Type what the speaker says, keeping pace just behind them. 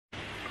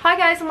Hi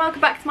guys and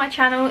welcome back to my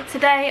channel.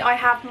 Today I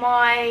have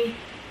my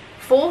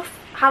 4th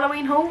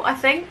Halloween haul, I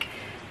think.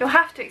 You'll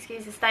have to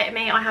excuse the state of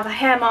me. I have a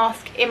hair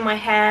mask in my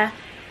hair.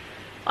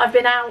 I've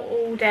been out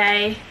all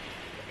day.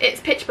 It's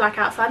pitch black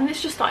outside and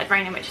it's just started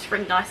raining, which is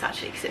really nice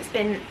actually because it's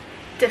been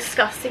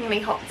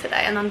disgustingly hot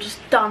today and I'm just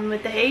done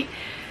with the heat.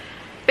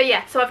 But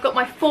yeah, so I've got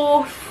my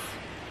 4th,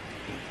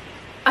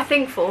 I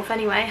think 4th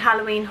anyway,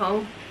 Halloween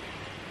haul.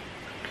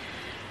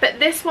 But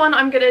this one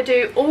I'm going to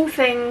do all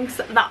things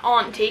that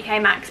aren't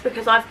TK Maxx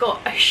because I've got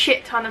a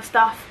shit ton of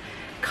stuff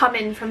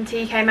coming from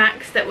TK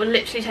Maxx that will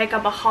literally take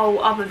up a whole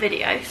other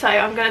video. So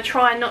I'm going to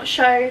try and not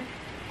show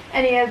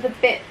any of the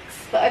bits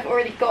that I've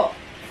already got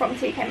from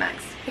TK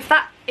Maxx.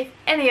 If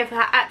any of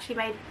that actually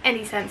made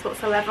any sense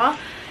whatsoever.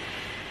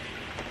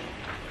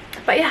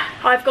 But yeah,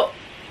 I've got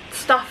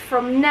stuff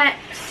from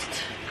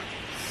Next,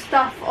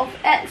 stuff off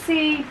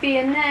Etsy,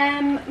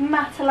 B&M,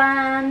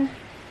 Matalan,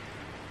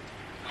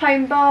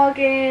 Home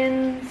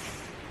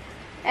Bargains,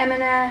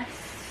 M&S.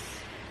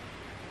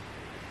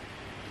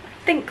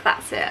 I think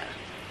that's it.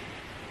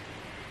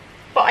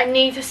 But I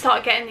need to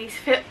start getting these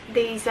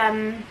videos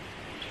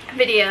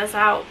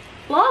out.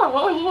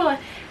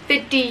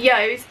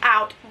 Videos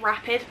out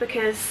rapid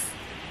because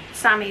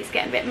Sammy's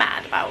getting a bit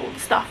mad about all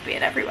the stuff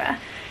being everywhere.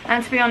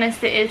 And to be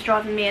honest, it is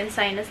driving me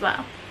insane as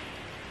well.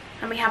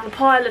 And we have a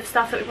pile of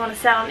stuff that we want to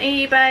sell on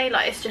eBay.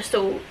 Like it's just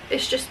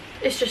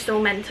all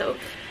mental.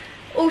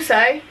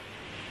 Also,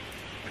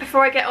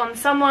 before I get on,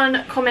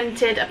 someone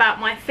commented about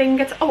my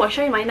fingers. Oh, I'll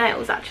show you my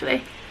nails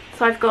actually.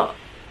 So I've got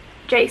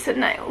Jason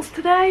nails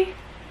today.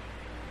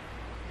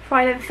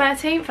 Friday the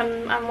 13th,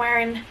 and I'm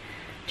wearing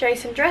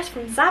Jason dress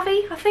from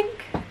Zavvi, I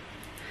think.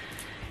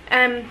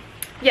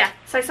 Yeah,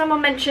 so someone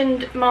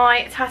mentioned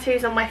my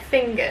tattoos on my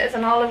fingers,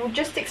 and I will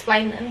just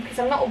explain them because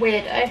I'm not a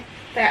weirdo.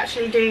 They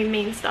actually do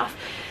mean stuff.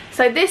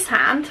 So this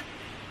hand,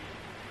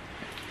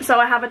 so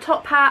I have a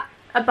top hat,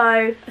 a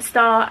bow, a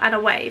star and a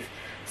wave.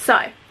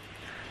 So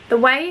the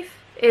wave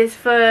is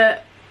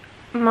for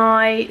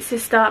my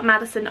sister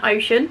Madison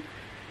Ocean,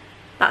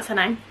 that's her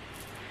name.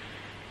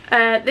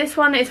 This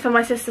one is for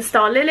my sister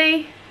Star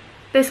Lily.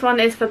 This one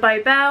is for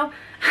Bo Bell.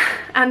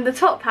 And the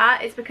top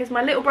hat is because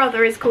my little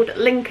brother is called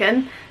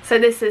Lincoln, so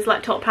this is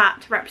like top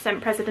hat to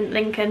represent President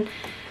Lincoln,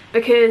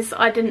 because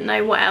I didn't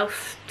know what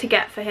else to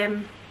get for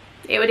him.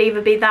 It would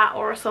either be that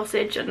or a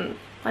sausage, and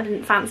I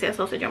didn't fancy a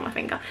sausage on my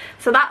finger.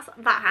 So that's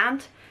that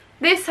hand.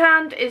 This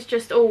hand is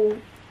just all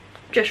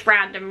just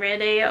random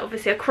really.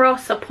 Obviously a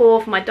cross, a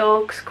paw for my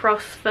dogs,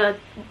 cross for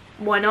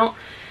why not,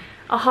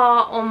 a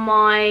heart on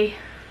my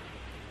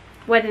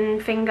wedding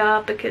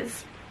finger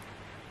because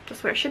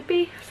that's where it should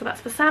be, so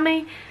that's for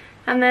Sammy.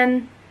 And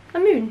then a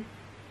moon,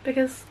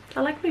 because I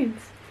like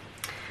moons.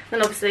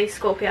 Then obviously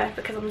Scorpio,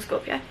 because I'm a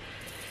Scorpio.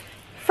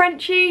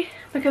 Frenchie,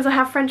 because I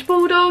have French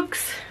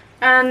bulldogs.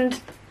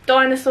 And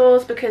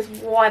dinosaurs, because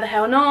why the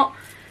hell not.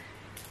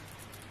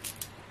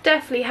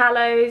 Deathly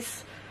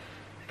Hallows,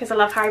 because I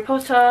love Harry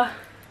Potter.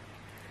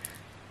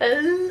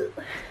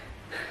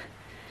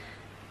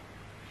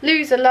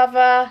 Loser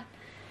Lover,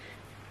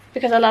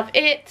 because I love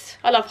it.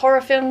 I love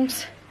horror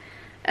films.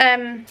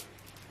 I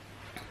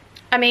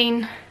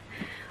mean,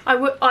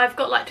 I've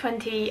got like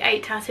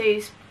 28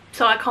 tattoos,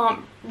 so I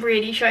can't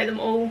really show them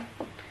all.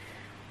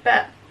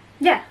 But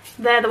yeah,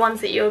 they're the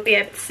ones that you'll be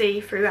able to see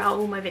throughout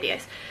all my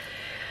videos.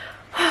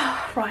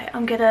 Right,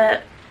 I'm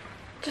gonna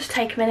just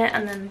take a minute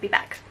and then be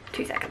back.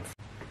 2 seconds.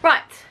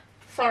 Right,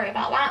 sorry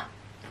about that.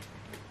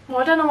 Well,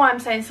 I don't know why I'm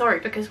saying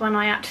sorry, because when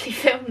I actually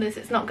film this,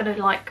 it's not gonna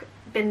like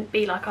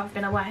be like I've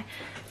been away.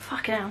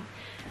 Fucking hell.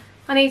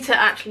 I need to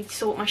actually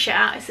sort my shit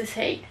out. It's this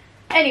heat.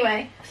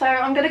 Anyway, so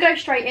I'm going to go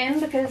straight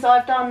in because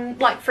I've done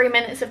like 3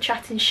 minutes of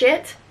chatting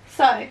shit.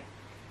 So,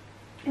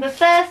 the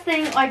first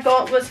thing I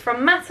got was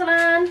from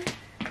Matalan,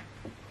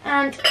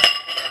 and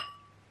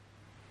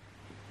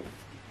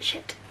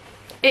shit.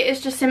 It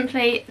is just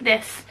simply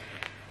this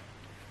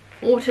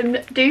autumn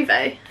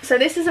duvet. So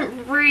this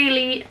isn't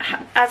really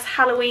as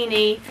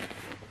Halloween-y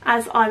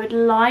as I would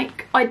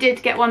like. I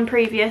did get one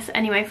previous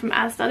anyway from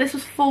Asda. This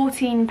was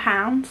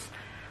 £14.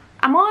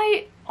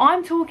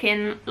 I'm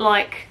talking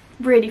like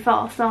really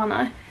fast, aren't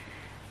I?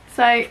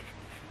 So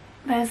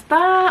there's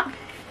that.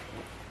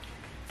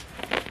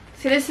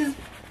 So this is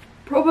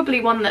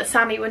probably one that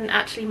Sammy wouldn't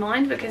actually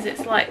mind because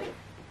it's like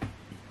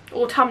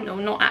autumnal,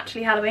 not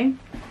actually Halloween.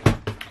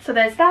 So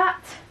there's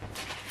that.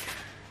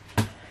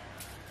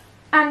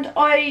 And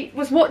I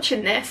was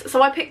watching this,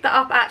 so I picked that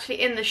up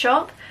actually in the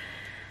shop.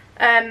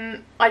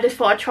 I just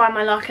thought I'd try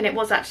my luck, and it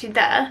was actually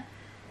there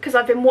because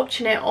I've been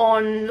watching it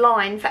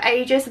online for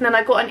ages, and then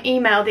I got an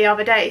email the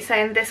other day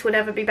saying this would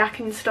ever be back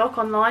in stock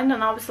online,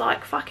 and I was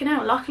like, fucking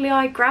hell, luckily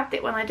I grabbed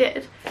it when I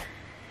did.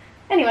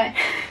 Anyway,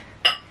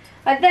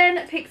 I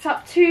then picked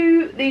up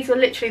these were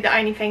literally the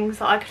only things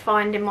that I could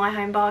find in my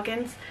Home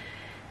Bargains,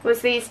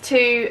 was these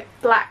 2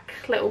 black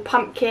little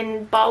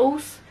pumpkin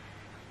bowls,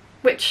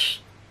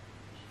 which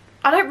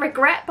I don't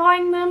regret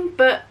buying them,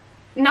 but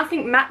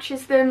nothing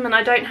matches them and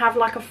I don't have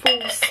like a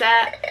full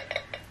set.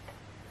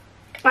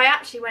 I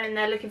actually went in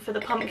there looking for the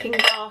pumpkin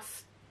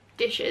glass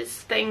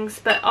dishes things,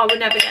 but I would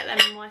never get them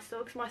in my store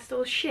because my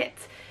store's shit.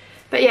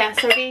 But yeah,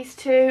 so these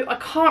two, I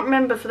can't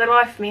remember for the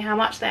life of me how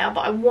much they are,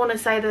 but I want to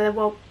say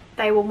that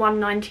they were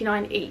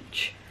 $1.99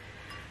 each.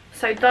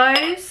 So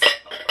those.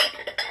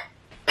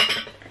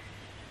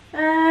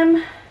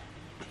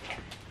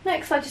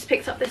 Next I just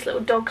picked up this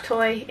little dog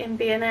toy in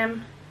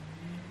B&M.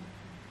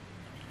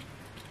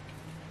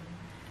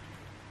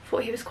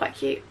 Thought he was quite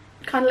cute.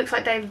 Kind of looks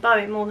like David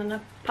Bowie more than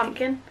a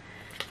pumpkin.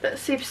 But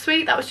super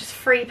sweet. That was just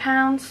 £3.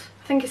 I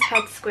think his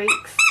head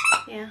squeaks.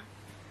 Yeah.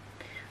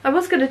 I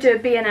was going to do a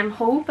B&M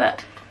haul,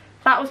 but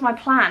that was my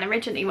plan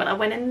originally when I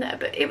went in there.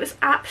 But it was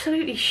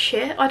absolutely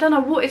shit. I don't know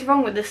what is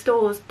wrong with the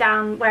stores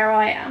down where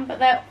I am, but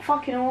they're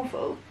fucking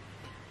awful.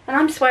 And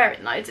I'm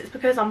swearing loads. It's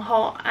because I'm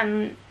hot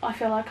and I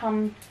feel like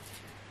I'm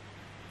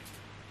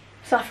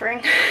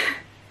suffering.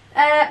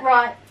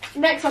 Right.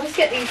 Next I'll just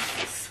get these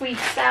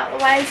sweets out of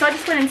the way. So I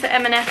just went into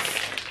M&S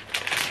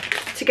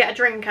to get a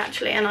drink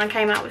actually, and I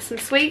came out with some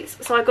sweets.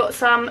 So I got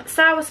some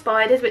Sour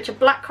Spiders, which are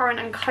blackcurrant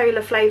and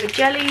cola flavoured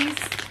jellies.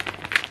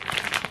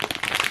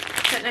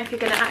 I don't know if you're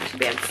going to actually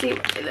be able to see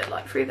what they look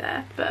like through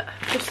there, but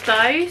just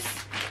those.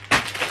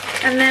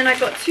 And then I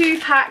got 2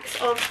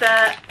 packs of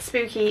the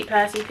spooky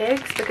Percy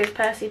Pigs, because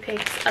Percy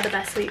Pigs are the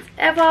best sweets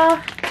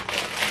ever.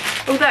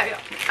 Although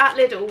at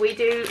Lidl we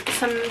do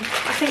some,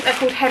 I think they're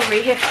called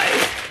Henry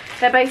Hippos.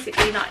 They're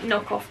basically like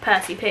knockoff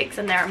Percy Pigs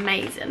and they're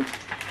amazing.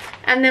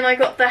 And then I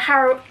got the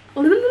Horror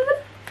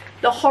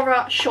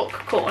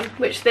Shock Corn,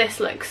 which this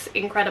looks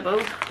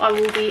incredible. I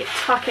will be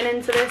tucking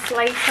into this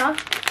later.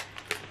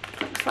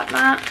 Looks like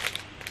that.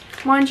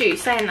 Mind you,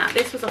 saying that,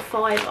 this was a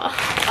 £5.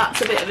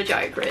 That's a bit of a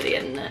joke really,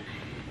 isn't it?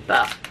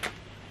 But,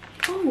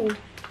 oh,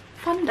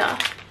 thunder.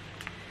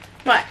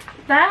 Right,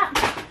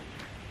 that.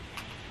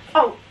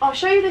 Oh, I'll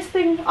show you this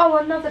thing. Oh,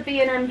 another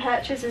B&M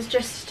purchase is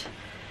just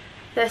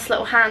this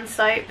little hand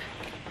soap.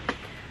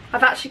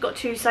 I've actually got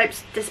 2 soap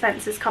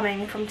dispensers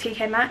coming from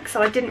TK Maxx,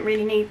 so I didn't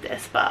really need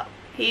this, but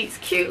he's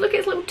cute. Look at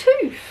his little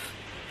tooth.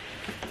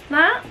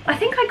 That, I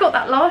think I got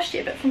that last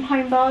year, but from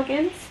Home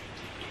Bargains.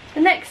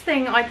 The next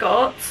thing I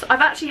got,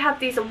 I've actually had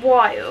these a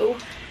while,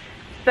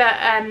 but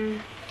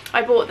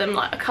I bought them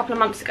like a couple of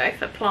months ago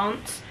for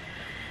plants.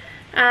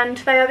 And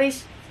they are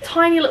these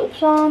tiny little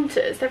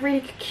planters. They're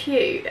really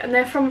cute, and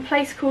they're from a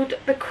place called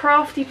The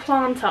Crafty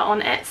Planter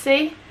on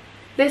Etsy.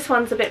 This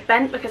one's a bit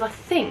bent because I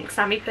think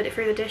Sammy put it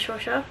through the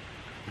dishwasher.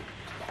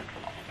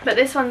 But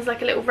this one's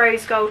like a little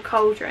rose gold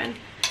cauldron.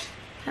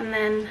 And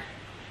then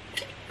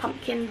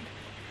pumpkin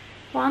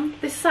one.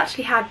 This has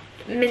actually had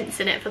mints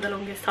in it for the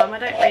longest time. I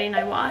don't really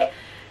know why.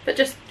 But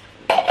just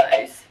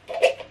those.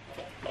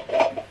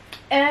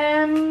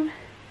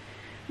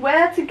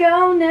 Where to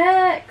go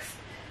next?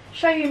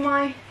 Show you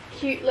my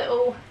cute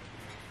little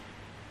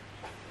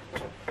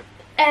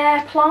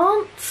air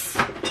plants.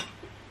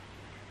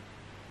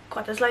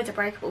 God, there's loads of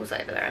breakables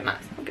over there and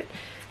that's not good.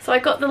 So I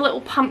got the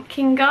little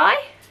pumpkin guy.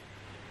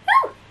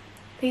 Oh!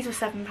 These were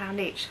 £7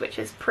 each, which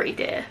is pretty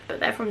dear, but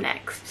they're from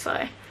Next,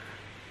 so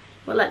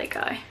we'll let it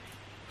go.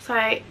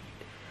 So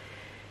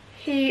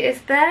he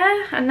is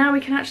there, and now we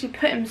can actually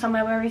put him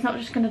somewhere where he's not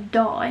just going to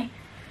die.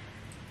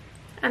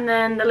 And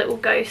then the little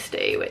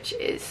ghosty, which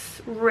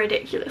is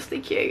ridiculously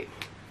cute.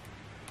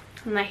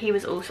 And then he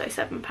was also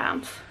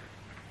 £7.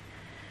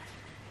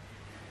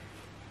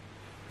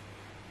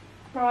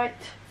 Right.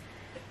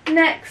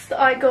 Next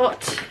I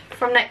got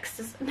from Next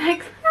from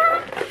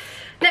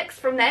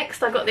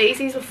Next I got these.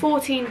 These were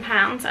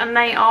 £14 and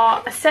they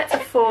are a set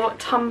of 4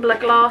 tumbler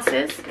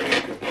glasses,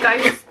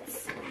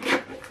 ghosts.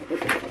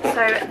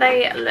 So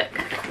they look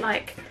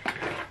like,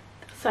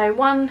 so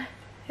one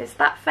is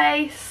that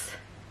face,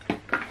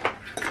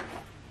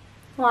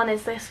 one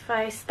is this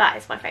face, that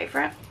is my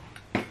favourite.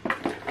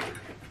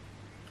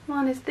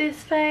 One is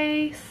this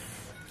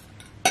face,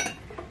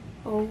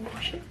 oh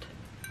shit,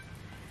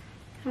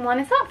 and one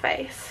is that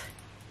face.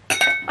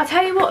 I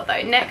tell you what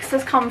though, Next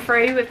has come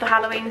through with the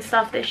Halloween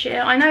stuff this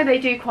year. I know they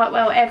do quite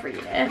well every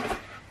year,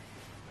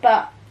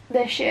 but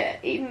this year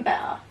even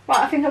better. Right,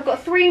 I think I've got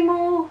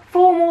 4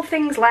 more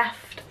things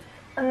left,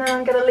 and then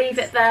I'm gonna leave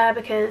it there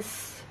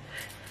because,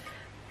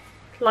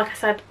 like I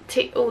said,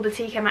 all the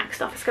TK Maxx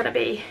stuff is gonna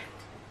be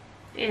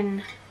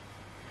in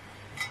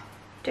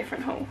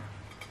different haul.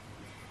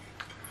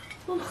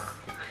 Ugh.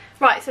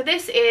 Right, so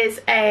this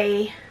is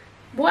a,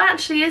 what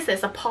actually is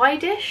this, a pie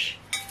dish?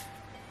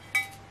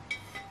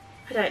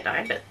 I don't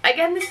know, but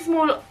again this is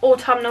more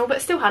autumnal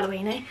but still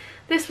Halloweeny.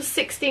 This was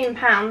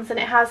 £16 and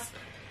it has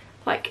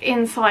like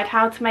inside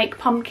how to make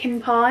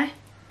pumpkin pie,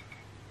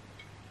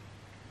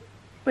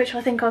 which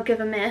I think I'll give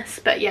a miss,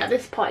 but yeah,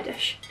 this pie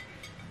dish.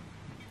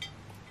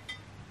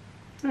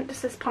 And it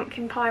just says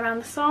pumpkin pie around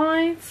the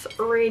sides,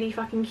 really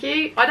fucking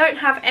cute. I don't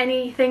have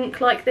anything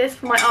like this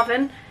for my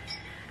oven.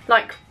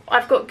 Like,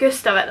 I've got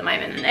Gusto at the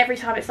moment and every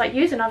time it's like,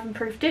 use an oven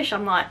proof dish,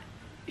 I'm like,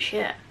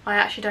 shit, I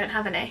actually don't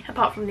have any,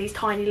 apart from these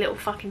tiny little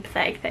fucking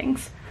pathetic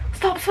things.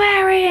 Stop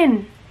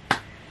swearing!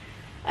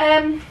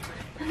 The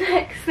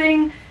next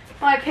thing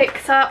I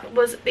picked up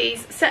was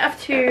these set of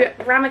 2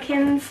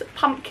 ramekins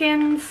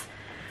pumpkins.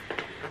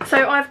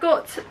 So I've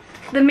got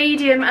The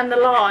medium and the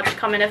large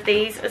come in of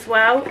these as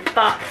well,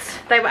 but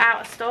they were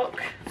out of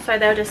stock, so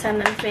they'll just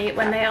send them to me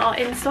when they are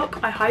in stock,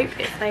 I hope,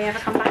 if they ever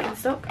come back in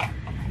stock.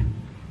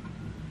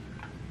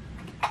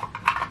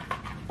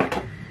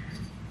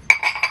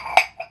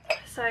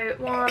 So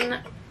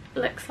one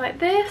looks like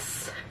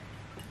this.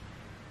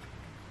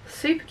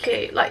 Super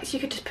cute. Like, so you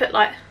could just put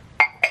like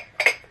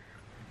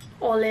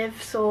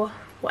olives or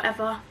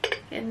whatever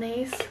in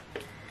these.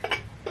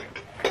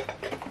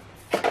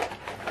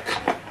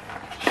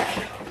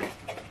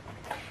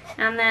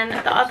 And then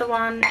the other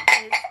one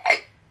is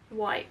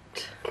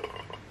white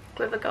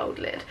with a gold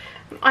lid.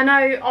 I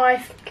know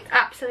I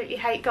absolutely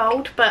hate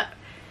gold, but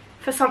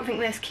for something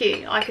this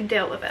cute I can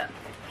deal with it.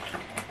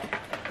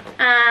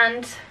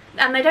 And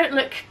they don't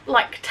look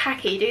like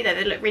tacky, do they?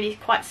 They look really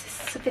quite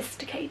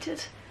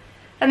sophisticated.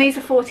 And these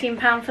are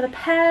 £14 for the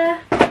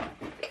pair.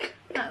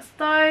 That's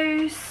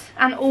those.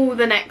 And all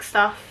the next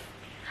stuff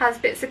has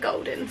bits of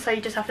gold in, so you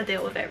just have to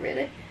deal with it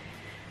really.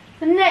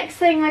 The next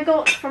thing I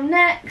got from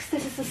Next,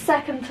 this is the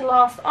second to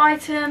last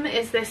item,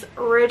 is this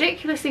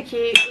ridiculously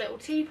cute little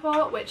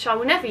teapot, which I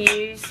will never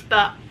use,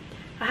 but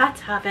I had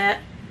to have it.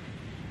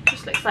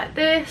 Just looks like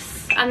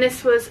this, and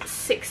this was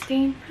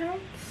 £16.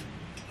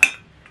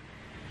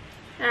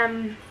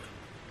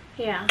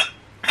 Yeah.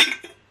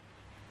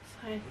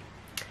 So,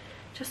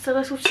 just a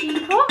little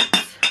teapot.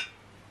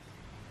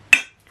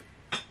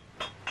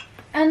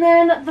 And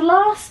then the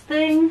last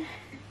thing,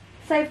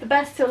 save the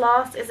best till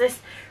last, is this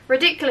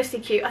ridiculously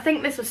cute, I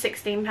think this was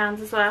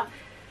 £16 as well,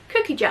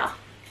 cookie jar.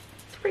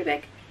 It's pretty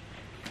big.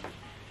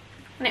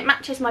 And it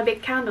matches my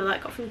big candle that I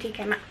got from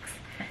TK Maxx.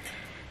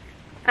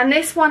 And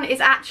this one is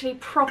actually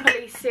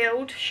properly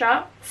sealed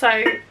shut,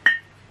 so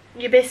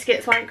your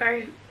biscuits won't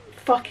go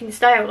fucking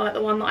stale like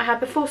the one that I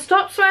had before.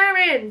 Stop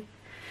swearing!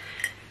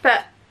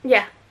 But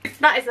yeah,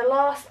 that is the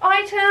last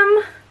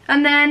item.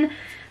 And then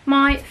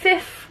my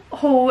fifth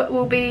haul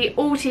will be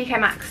all TK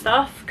Maxx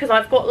stuff, because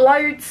I've got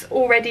loads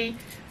already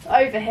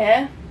over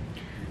here.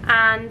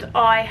 And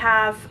I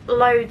have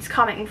loads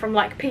coming from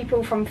like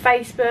people from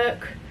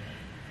Facebook,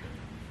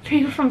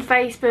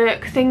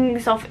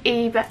 things off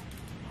eBay.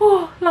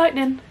 Oh,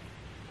 lightning.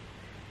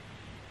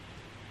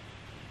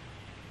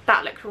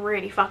 That looked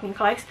really fucking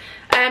close.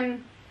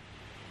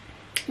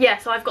 Yeah,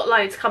 so I've got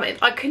loads coming.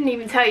 I couldn't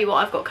even tell you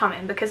what I've got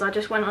coming because I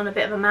just went on a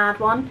bit of a mad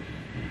one.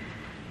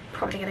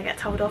 Probably going to get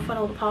told off when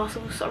all the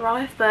parcels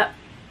arrive, but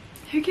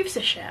who gives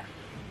a shit?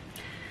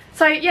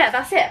 So yeah,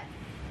 that's it.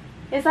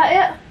 Is that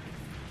it?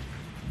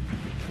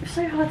 It's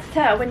so hard to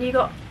tell when you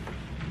got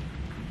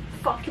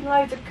fucking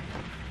loads of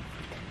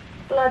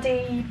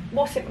bloody,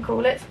 what's it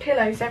called? It's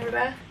pillows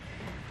everywhere.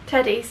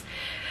 Teddies.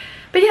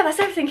 But yeah, that's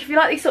everything. If you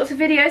like these sorts of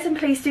videos, then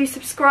please do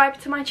subscribe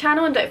to my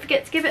channel and don't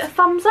forget to give it a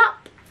thumbs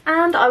up.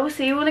 And I will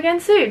see you all again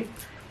soon.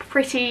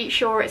 Pretty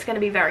sure it's going to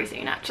be very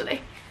soon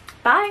actually.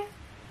 Bye.